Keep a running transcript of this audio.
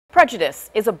Prejudice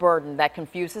is a burden that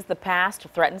confuses the past,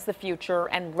 threatens the future,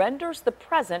 and renders the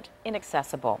present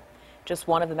inaccessible. Just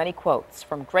one of the many quotes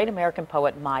from great American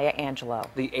poet Maya Angelou.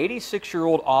 The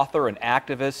 86-year-old author and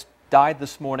activist died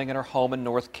this morning in her home in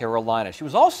North Carolina. She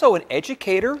was also an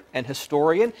educator and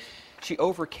historian. She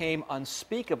overcame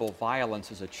unspeakable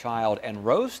violence as a child and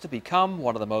rose to become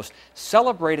one of the most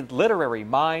celebrated literary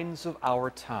minds of our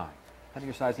time. 10 on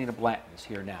your side's Anita Blanton is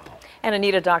here now. And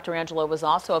Anita, Dr. Angelou was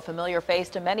also a familiar face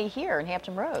to many here in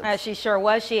Hampton Roads. She sure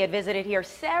was. She had visited here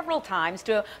several times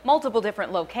to multiple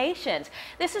different locations.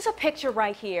 This is a picture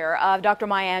right here of Dr.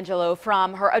 Maya Angelou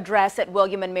from her address at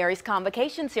William and Mary's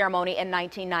convocation ceremony in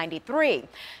 1993.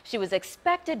 She was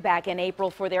expected back in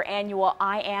April for their annual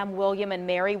I Am William and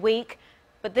Mary Week,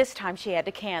 but this time she had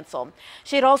to cancel.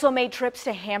 She had also made trips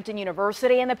to Hampton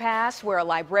University in the past, where a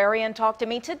librarian talked to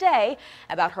me today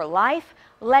about her life,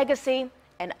 legacy,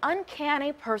 and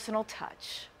uncanny personal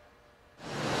touch.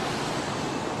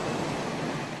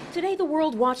 Today the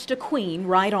world watched a queen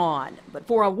ride on, but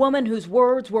for a woman whose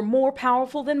words were more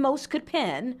powerful than most could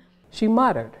pen, she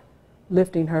muttered,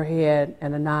 lifting her head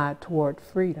in a nod toward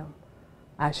freedom,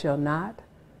 I shall not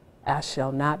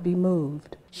be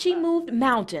moved. She moved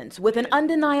mountains with an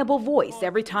undeniable voice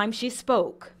every time she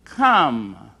spoke.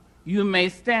 Come, you may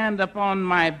stand upon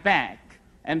my back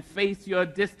and face your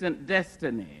distant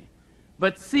destiny,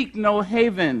 but seek no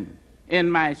haven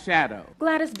in my shadow.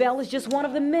 Gladys Bell is just one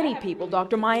of the many people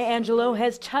Dr. Maya Angelou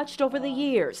has touched over the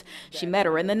years. She met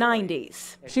her in the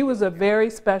 90s. She was a very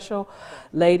special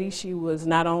lady. She was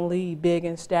not only big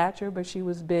in stature, but she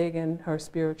was big in her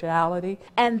spirituality.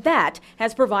 And that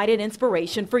has provided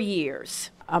inspiration for years.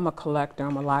 I'm a collector,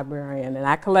 I'm a librarian, and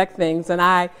I collect things,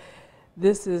 and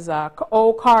this is an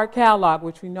old card catalog,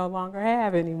 which we no longer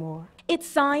have anymore. It's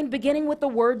signed beginning with the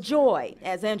word joy,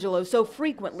 as Angelou so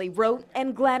frequently wrote,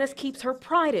 and Gladys keeps her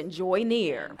pride and joy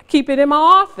near. I keep it in my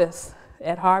office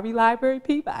at Harvey Library,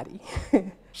 Peabody.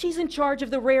 She's in charge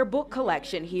of the rare book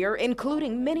collection here,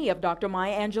 including many of Dr.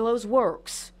 Maya Angelou's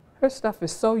works. Her stuff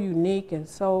is so unique and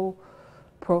so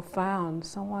profound.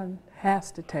 Someone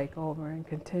has to take over and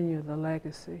continue the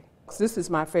legacy. This is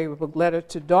my favorite book, Letter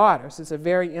to Daughters. It's a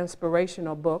very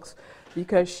inspirational book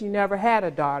because she never had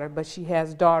a daughter, but she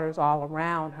has daughters all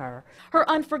around her. Her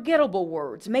unforgettable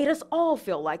words made us all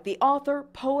feel like the author,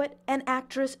 poet, and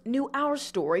actress knew our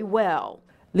story well.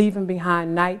 Leaving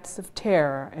behind nights of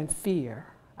terror and fear,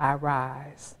 I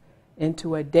rise.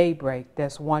 Into a daybreak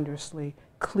that's wondrously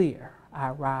clear, I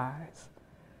rise.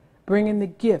 Bringing the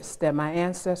gifts that my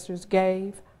ancestors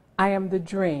gave, I am the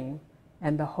dream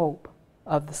and the hope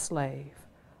of the slave.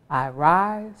 I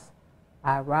rise,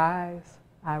 I rise,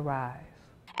 I rise.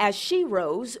 As she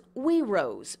rose, we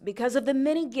rose because of the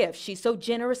many gifts she so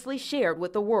generously shared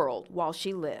with the world while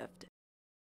she lived.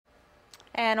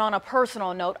 And on a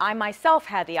personal note, I myself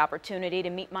had the opportunity to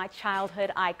meet my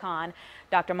childhood icon,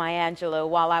 Dr. Maya Angelou,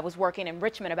 while I was working in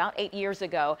Richmond about 8 years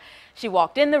ago. She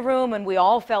walked in the room and we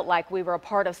all felt like we were a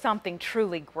part of something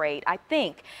truly great. I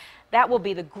think that will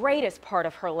be the greatest part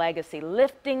of her legacy,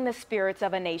 lifting the spirits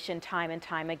of a nation time and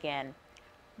time again.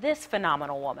 This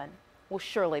phenomenal woman will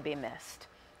surely be missed.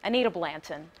 Anita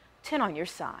Blanton, 10 on your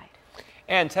side.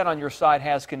 And 10 on your side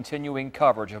has continuing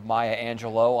coverage of Maya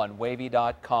Angelou on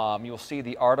wavy.com. You'll see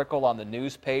the article on the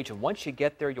news page, and once you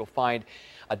get there, you'll find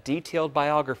a detailed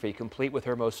biography complete with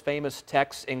her most famous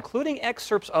texts, including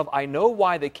excerpts of I Know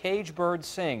Why the Cage Bird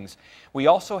Sings. We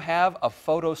also have a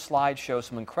photo slideshow,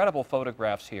 some incredible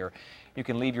photographs here. You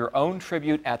can leave your own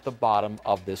tribute at the bottom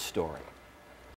of this story.